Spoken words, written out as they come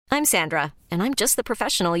I'm Sandra, and I'm just the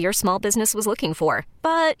professional your small business was looking for.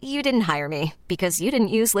 But you didn't hire me because you didn't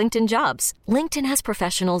use LinkedIn Jobs. LinkedIn has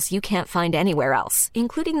professionals you can't find anywhere else,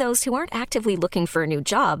 including those who aren't actively looking for a new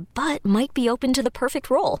job, but might be open to the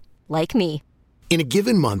perfect role, like me. In a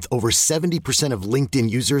given month, over 70% of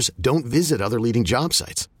LinkedIn users don't visit other leading job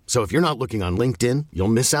sites. So if you're not looking on LinkedIn, you'll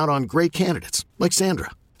miss out on great candidates like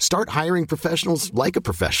Sandra. Start hiring professionals like a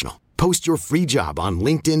professional. Post your free job on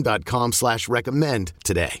linkedin.com/recommend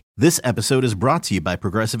today. This episode is brought to you by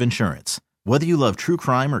Progressive Insurance. Whether you love true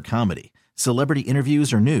crime or comedy, celebrity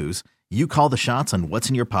interviews or news, you call the shots on what's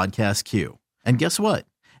in your podcast queue. And guess what?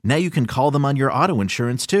 Now you can call them on your auto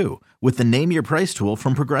insurance too with the Name Your Price tool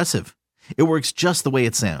from Progressive. It works just the way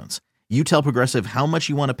it sounds. You tell Progressive how much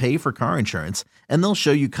you want to pay for car insurance, and they'll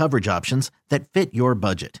show you coverage options that fit your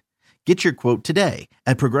budget. Get your quote today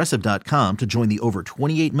at Progressive.com to join the over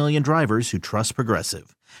 28 million drivers who trust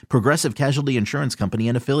Progressive. Progressive Casualty Insurance Company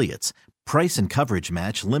and Affiliates. Price and coverage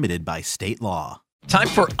match limited by state law. Time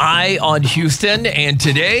for Eye on Houston, and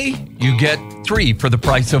today you get 3 for the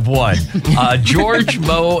price of 1. George,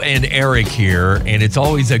 Mo, and Erik here, and it's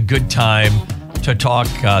always a good time to talk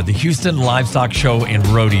the Houston Livestock Show and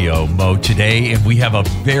Rodeo, Mo, today. And we have a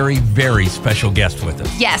very, very special guest with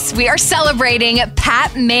us. Yes, we are celebrating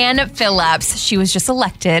Pat Mann Phillips. She was just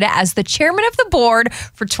elected as the chairman of the board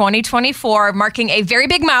for 2024, marking a very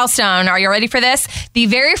big milestone. Are you ready for this? The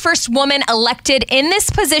very first woman elected in this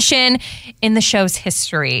position in the show's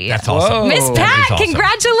history. That's awesome. Miss Pat, awesome.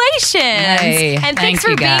 Congratulations. Hey, and thanks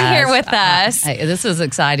for being here with us. This is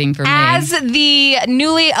exciting for me. As the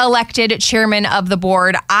newly elected chairman of the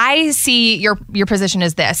board, I see your position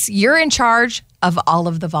as this. You're in charge of all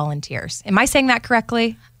of the volunteers. Am I saying that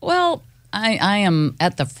correctly? Well, I am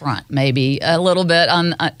at the front, maybe a little bit.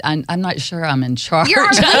 I'm not sure I'm in charge. You're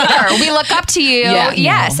our leader. We look up to you.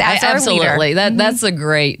 Yes, as our absolutely. leader. That's the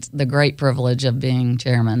great privilege of being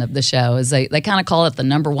chairman of the show. Is they kind of call it the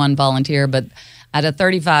number one volunteer, but out of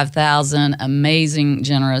 35,000 amazing,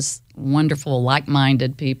 generous, wonderful,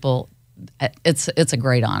 like-minded people, it's a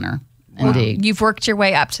great honor. Indeed. You've worked your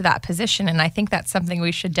way up to that position, and I think that's something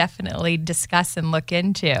we should definitely discuss and look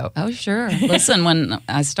into. Oh, sure. Listen, when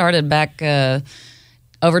I started back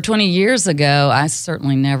over 20 years ago, I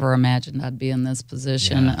certainly never imagined I'd be in this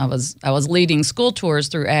position. Yeah. I was leading school tours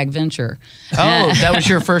through Ag Venture. Oh, that was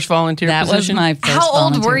your first volunteer position? That was my first How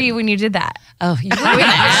old volunteer. were you when you did that? Oh, you were going to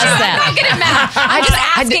ask that. I'm not good at math. I'm just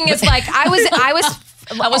asking. It's like I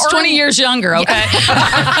was 20 years younger, okay?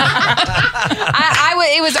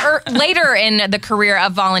 It was later in the career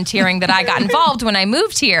of volunteering that I got involved when I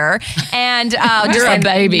moved here. And you're a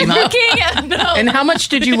baby, Mom. And how much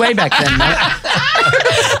did you weigh back then?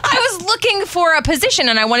 I was looking for a position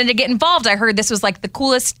and I wanted to get involved. I heard this was like the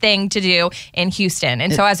coolest thing to do in Houston.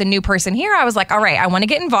 And so as a new person here, I was like, all right, I want to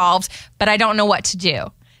get involved, but I don't know what to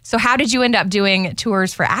do. So how did you end up doing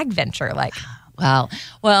tours for Ag Venture? Wow.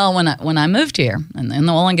 Well, when I moved here in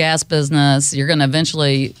the oil and gas business, you're going to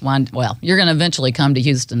eventually come to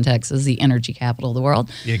Houston, Texas, the energy capital of the world.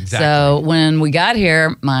 Exactly. So when we got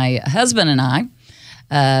here, my husband and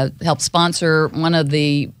I helped sponsor one of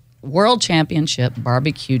the World Championship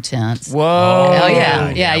barbecue tents. Whoa! Oh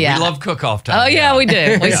yeah. We love cook-off time. Oh yeah, we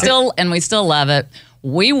do. We still love it.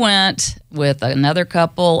 We went with another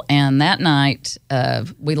couple, and that night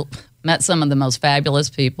we met some of the most fabulous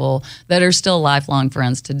people that are still lifelong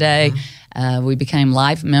friends today. Mm-hmm. We became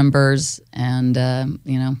life members, and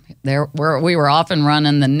we were off and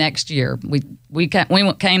running the next year. We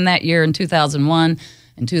came that year in 2001.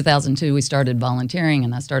 In 2002, we started volunteering,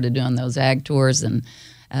 and I started doing those ag tours. And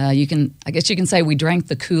I guess you can say we drank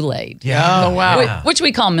the Kool-Aid. Yeah. Oh wow. Which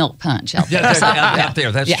we call milk punch out there. Out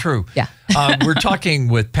there. That's true. Yeah. We're talking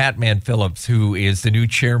with Pat Mann Phillips, who is the new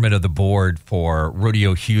chairman of the board for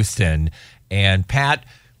Rodeo Houston. And Pat,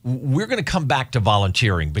 we're going to come back to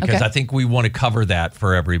volunteering because I think we want to cover that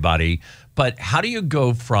for everybody. But how do you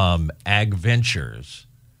go from Ag Ventures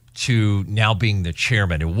to now being the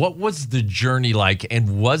chairman? And what was the journey like?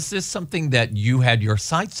 And was this something that you had your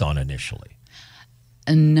sights on initially?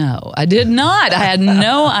 No, I did not. I had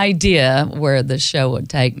no idea where the show would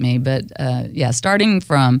take me. But starting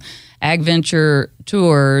from Ag Venture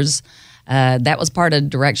Tours, that was part of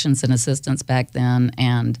Directions and Assistance back then.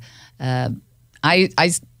 And I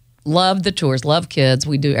love the tours, love kids.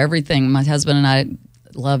 We do everything. My husband and I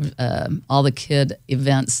love all the kid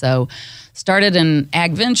events. So started in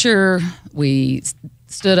Ag Venture. We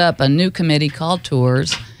stood up a new committee called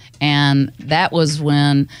Tours. And that was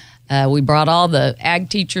when we brought all the ag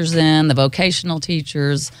teachers in, the vocational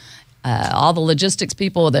teachers, all the logistics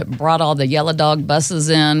people that brought all the yellow dog buses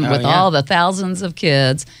in with all the thousands of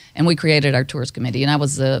kids, and we created our tours committee, and I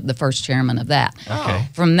was the first chairman of that. Okay.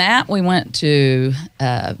 From that, we went to,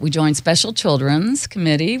 we joined Special Children's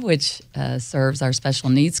Committee, which serves our special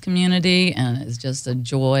needs community, and it's just a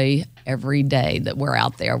joy every day that we're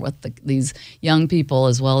out there with these young people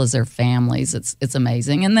as well as their families. It's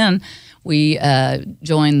amazing. And then we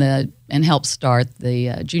joined and helped start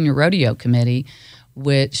the Junior Rodeo Committee,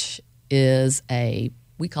 which is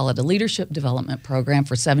we call it a leadership development program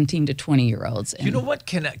for 17 to 20-year-olds. You know what?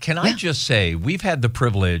 Can I just say, we've had the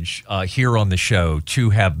privilege here on the show to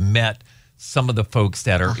have met some of the folks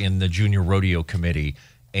that are in the Junior Rodeo Committee.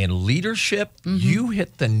 And leadership, you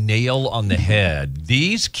hit the nail on the head.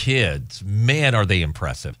 These kids, man, are they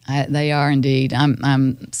impressive. They are indeed.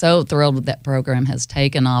 I'm so thrilled that program has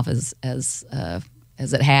taken off as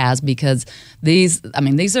it has, because these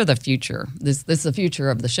are the future. This is the future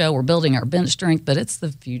of the show. We're building our bench strength, but it's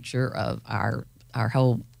the future of our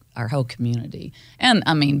whole community. And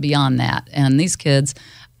I mean, beyond that. And these kids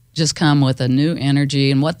just come with a new energy.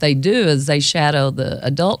 And what they do is they shadow the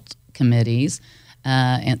adult committees,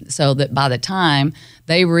 and so that by the time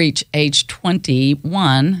they reach age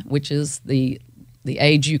 21, which is the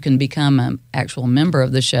age you can become an actual member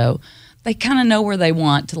of the show, they kind of know where they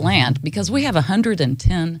want to land, because we have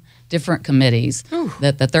 110 different committees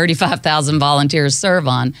that the 35,000 volunteers serve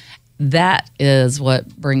on. That is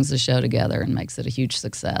what brings the show together and makes it a huge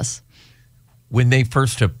success. When they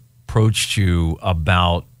first approached you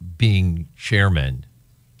about being chairman,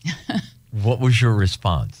 what was your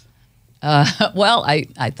response? Well,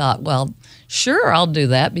 I thought, well, sure, I'll do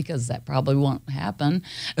that, because that probably won't happen.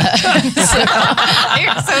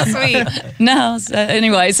 You're so sweet. No, so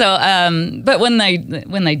anyway, but when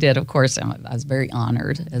they did, of course, I was very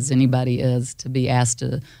honored, as anybody is, to be asked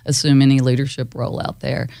to assume any leadership role out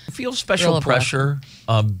there. Feel special pressure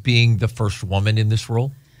being the first woman in this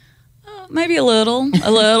role? Maybe a little.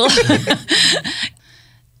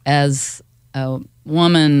 As a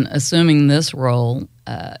woman assuming this role,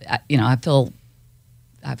 I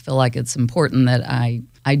feel like it's important that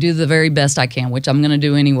I do the very best I can, which I'm going to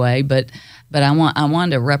do anyway. But I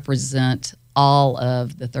want to represent all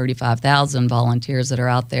of the 35,000 volunteers that are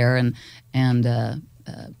out there and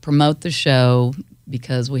promote the show,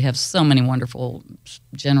 because we have so many wonderful,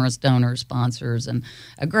 generous donors, sponsors, and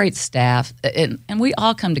a great staff, and we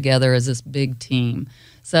all come together as this big team.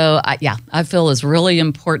 So, I feel it's really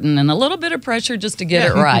important, and a little bit of pressure just to get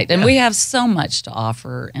it right. And we have so much to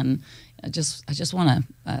offer, and I just want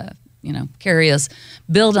to,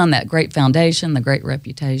 build on that great foundation, the great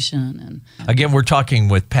reputation. And again, we're talking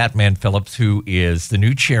with Pat Mann Phillips, who is the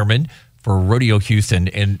new chairman for Rodeo Houston,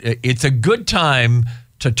 and it's a good time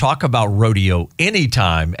to talk about rodeo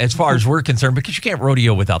anytime, as far as we're concerned, because you can't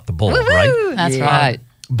rodeo without the bull, right? That's right.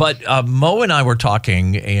 But Mo and I were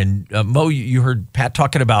talking, and Mo, you heard Pat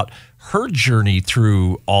talking about her journey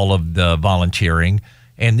through all of the volunteering.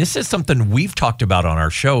 And this is something we've talked about on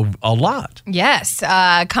our show a lot. Yes.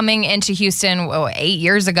 Coming into Houston 8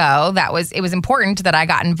 years ago, it was important that I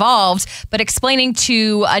got involved, but explaining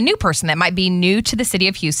to a new person that might be new to the city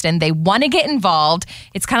of Houston, they want to get involved.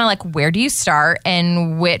 It's kind of like, where do you start,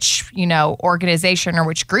 and which, organization or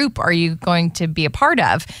which group are you going to be a part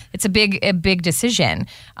of? It's a big decision.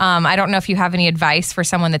 I don't know if you have any advice for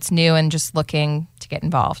someone that's new and just looking to get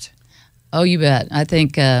involved. Oh, you bet. I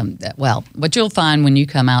think, what you'll find when you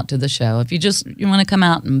come out to the show, if you want to come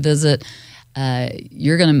out and visit,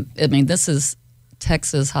 this is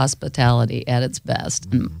Texas hospitality at its best,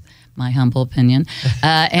 in my humble opinion.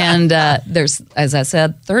 There's, as I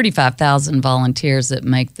said, 35,000 volunteers that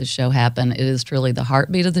make the show happen. It is truly the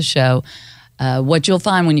heartbeat of the show. What you'll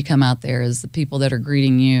find when you come out there is the people that are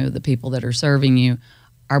greeting you, the people that are serving you,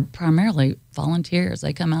 are primarily volunteers.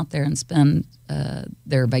 They come out there and spend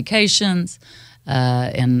their vacations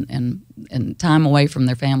and time away from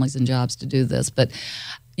their families and jobs to do this. But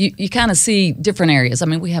you kind of see different areas. I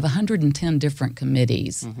mean, we have 110 different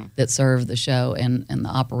committees that serve the show and the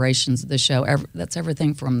operations of the show. That's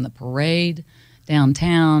everything from the parade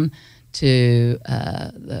downtown to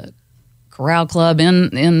the Corral Club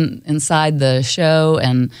inside the show.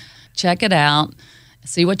 And check it out,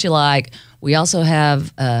 see what you like. We also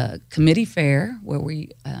have a committee fair where we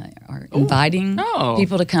are inviting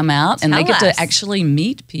people to come out, and they get to actually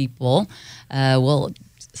meet people. We'll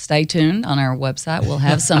stay tuned on our website. We'll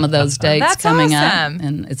have some of those dates coming up,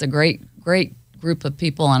 and it's a great group of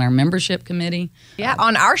people on our membership committee. Yeah,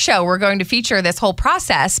 on our show, we're going to feature this whole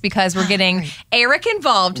process because we're getting Erik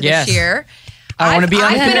involved this year. I want to be on the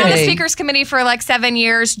I've committee. been on the speakers committee for like 7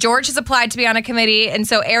 years. George has applied to be on a committee. And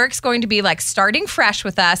so Erik's going to be like starting fresh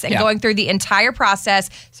with us and going through the entire process.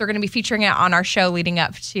 So we're going to be featuring it on our show leading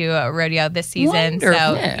up to rodeo this season. Wonderful.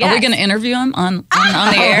 So, Are we going to interview him on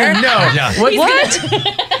the air? No. Yeah.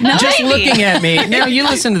 What? No, Just maybe. looking at me. Now, you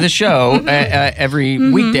listen to the show every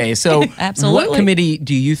weekday. So Absolutely. what committee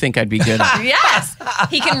do you think I'd be good on? Yes.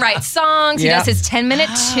 He can write songs. He does his 10-minute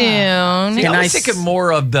tune. See, I Can was I thinking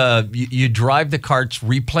more of you drive the carts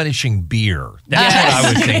replenishing beer. That's what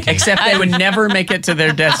I was thinking. Except they would never make it to their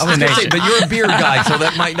I was going to say, destination. but you're a beer guy, so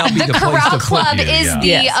that might not be the place Corral to Club put you. is yeah. the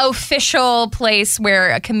Yes. official place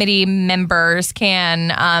where committee members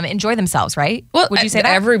can enjoy themselves, right? Would you say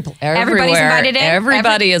that? Everybody's Everybody's invited in?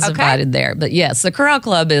 Everybody is Okay. invited there. But yes, the Corral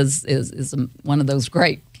Club is one of those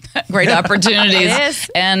great opportunities. It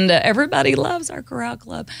is. And everybody loves our Corral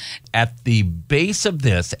Club. At the base of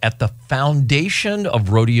this, at the foundation of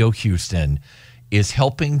Rodeo Houston, is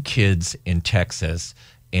helping kids in Texas,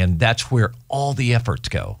 and that's where all the efforts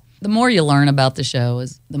go. The more you learn about the show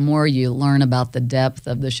is the more you learn about the depth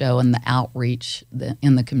of the show and the outreach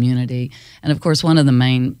in the community. And of course, one of the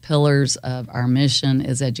main pillars of our mission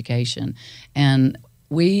is education. And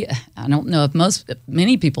I don't know if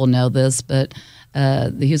many people know this, but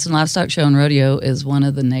the Houston Livestock Show and Rodeo is one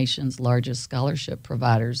of the nation's largest scholarship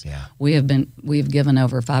providers. Yeah. We've given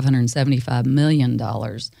over $575 million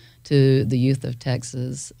to the youth of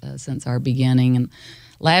Texas since our beginning. And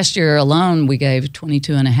last year alone, we gave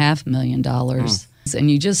 $22.5 million.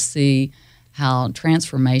 And you just see how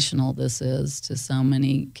transformational this is to so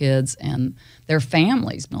many kids and their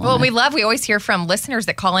families. Well, we always hear from listeners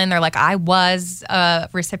that call in. They're like, I was a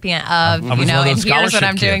recipient of, I was one of and those here's what scholarship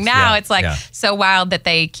I'm doing kids. now. Yeah, It's like yeah. so wild that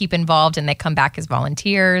they keep involved and they come back as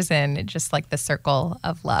volunteers and it's just like the circle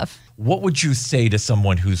of love. What would you say to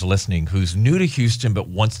someone who's listening, who's new to Houston but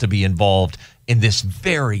wants to be involved in this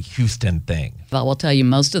very Houston thing? I will tell you,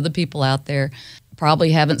 most of the people out there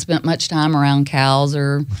probably haven't spent much time around cows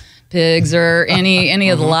or pigs or any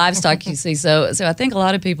of the livestock you see. So I think a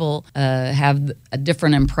lot of people have a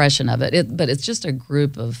different impression of it. But it's just a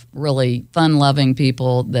group of really fun-loving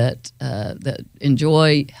people that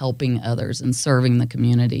enjoy helping others and serving the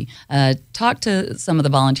community. Talk to some of the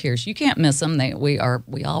volunteers. You can't miss them. We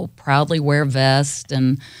all proudly wear vests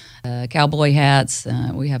and cowboy hats.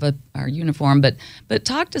 We have our uniform, but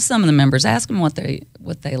talk to some of the members. Ask them what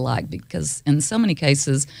they like, because in so many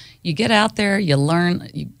cases, you get out there, you learn,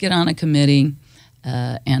 you get on a committee,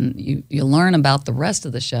 and you learn about the rest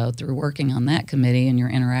of the show through working on that committee and your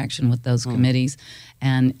interaction with those committees,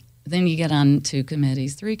 and then you get on 2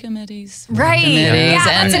 committees, 3 committees, 4 Right. committees. Yeah,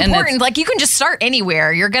 that's and important. Like you can just start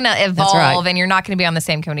anywhere. You're going to evolve right. and you're not going to be on the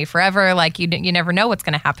same committee forever. Like you never know what's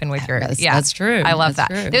going to happen with your, That's true. I love That's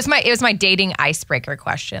that. true. It was my dating icebreaker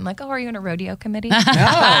question. Like, are you in a rodeo committee?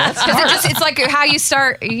 Because it's like how you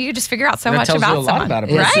start, you just figure out so That much tells you about a lot someone. about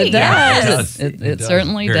a Yes, person. it Right. does. Yeah. It does.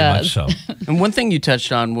 certainly Very does. much so. And one thing you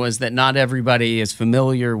touched on was that not everybody is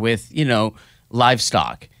familiar with,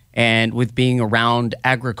 livestock and with being around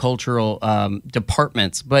agricultural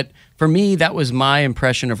departments. But for me, that was my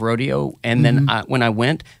impression of rodeo. And then when I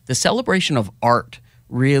went, the celebration of art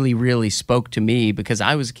really, really spoke to me because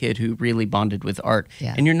I was a kid who really bonded with art.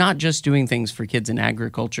 Yeah. And you're not just doing things for kids in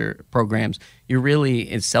agriculture programs. You're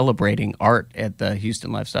really celebrating art at the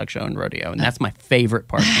Houston Livestock Show and Rodeo. And that's my favorite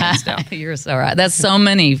part, hands down. You're so right. That's so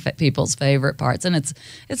many people's favorite parts, and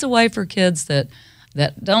it's a way for kids that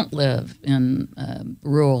don't live in a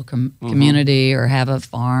rural community or have a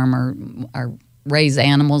farm or raise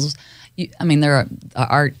animals.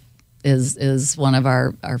 Art is one of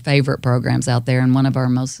our favorite programs out there and one of our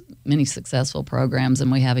many successful programs,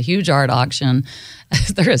 and we have a huge art auction.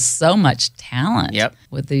 There is so much talent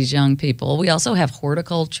with these young people. We also have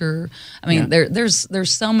horticulture.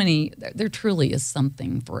 There's so many. There truly is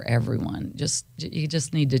something for everyone. You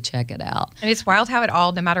just need to check it out. And it's wild how it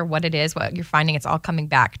all, no matter what it is, what you're finding, it's all coming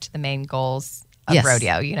back to the main goals of Yes.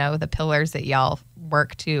 rodeo, the pillars that y'all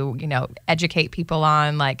work to, educate people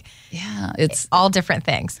on, It's all different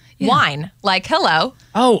things. Wine, hello.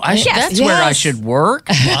 Oh, that's where I should work.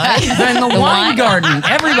 In the wine garden.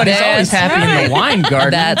 Everybody's always happy in the wine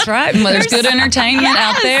garden. That's right. Well, there's good entertainment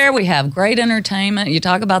out there. We have great entertainment. You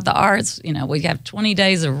talk about the arts. We have 20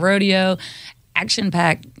 days of rodeo,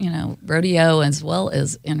 action-packed, rodeo as well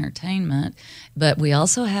as entertainment. But we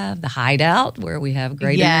also have the Hideout where we have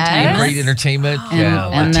great entertainment. Great entertainment.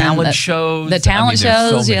 And the then talent shows. The talent there's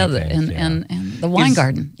shows, so many things, and the wine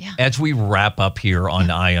garden. Yeah. As we wrap up here on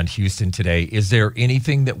Eye on Houston today, is there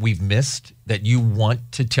anything that we've missed that you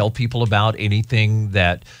want to tell people about? Anything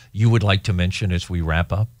that you would like to mention as we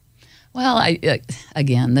wrap up? Well,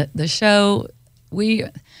 again, the show We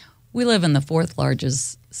live in the fourth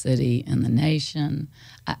largest city in the nation.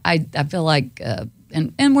 I feel like,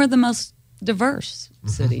 and we're the most diverse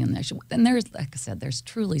city in the nation. And there's, like I said, there's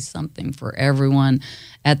truly something for everyone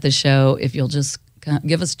at the show. If you'll just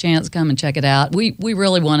give us a chance, come and check it out. We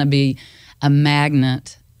really want to be a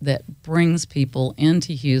magnet that brings people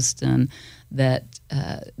into Houston, that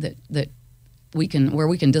we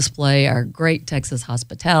can display our great Texas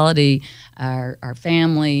hospitality, our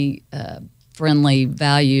family friendly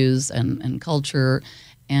values and culture,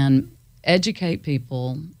 and educate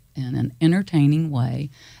people in an entertaining way.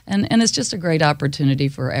 And it's just a great opportunity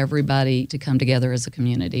for everybody to come together as a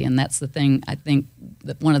community. And that's the thing, I think,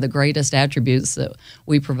 that one of the greatest attributes that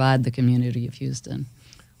we provide the community of Houston.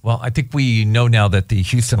 Well, I think we know now that the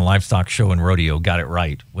Houston Livestock Show and Rodeo got it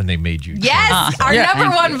right when they made you. Yes, our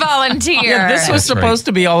number one volunteer. Yeah, this was supposed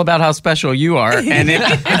to be all about how special you are,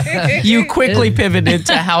 and you quickly pivoted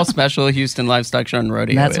to how special Houston Livestock Show and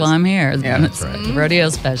Rodeo That's is. why I'm here. Yeah, that's right. The rodeo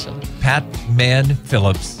special. Pat Mann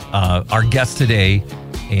Phillips, our guest today,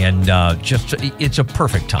 and it's a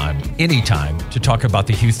perfect time, anytime, to talk about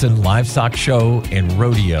the Houston Livestock Show and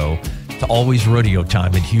Rodeo. It's always rodeo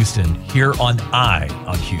time in Houston, here on Eye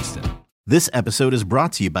on Houston. This episode is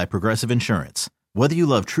brought to you by Progressive Insurance. Whether you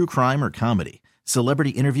love true crime or comedy,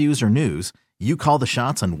 celebrity interviews or news, you call the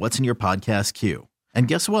shots on what's in your podcast queue. And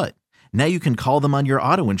guess what? Now you can call them on your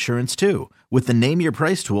auto insurance too, with the Name Your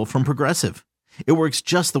Price tool from Progressive. It works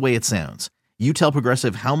just the way it sounds. You tell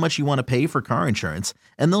Progressive how much you want to pay for car insurance,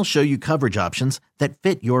 and they'll show you coverage options that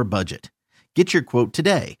fit your budget. Get your quote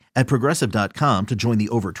today at Progressive.com to join the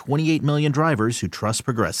over 28 million drivers who trust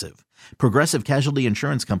Progressive. Progressive Casualty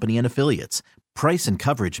Insurance Company and Affiliates. Price and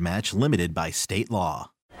coverage match limited by state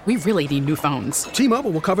law. We really need new phones.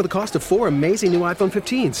 T-Mobile will cover the cost of 4 amazing new iPhone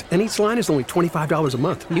 15s, and each line is only $25 a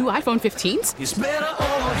month. New iPhone 15s? It's better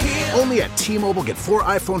over here. Only at T-Mobile, get 4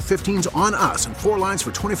 iPhone 15s on us and 4 lines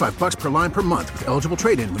for $25 per line per month with eligible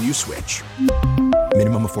trade-in when you switch.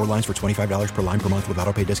 Minimum of 4 lines for $25 per line per month with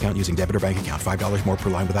autopay discount using debit or bank account. $5 more per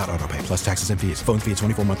line without autopay, plus taxes and fees. Phone fee at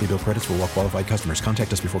 24 monthly bill credits for well-qualified customers.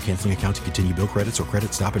 Contact us before canceling account to continue bill credits or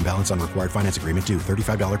credit stop and balance on required finance agreement due.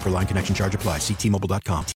 $35 per line connection charge applies. See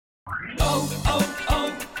T-Mobile.com.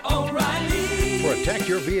 O'Reilly. Protect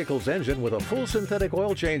your vehicle's engine with a full synthetic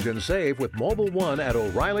oil change and save with Mobil 1 at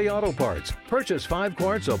O'Reilly Auto Parts. Purchase 5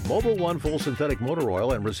 quarts of Mobil 1 full synthetic motor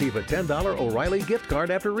oil and receive a $10 O'Reilly gift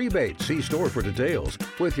card after rebate. See store for details.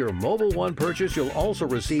 With your Mobil 1 purchase, you'll also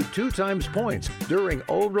receive 2 times points during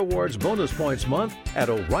O Rewards Bonus Points Month at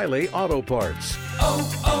O'Reilly Auto Parts.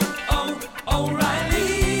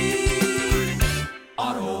 O'Reilly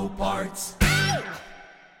Auto Parts.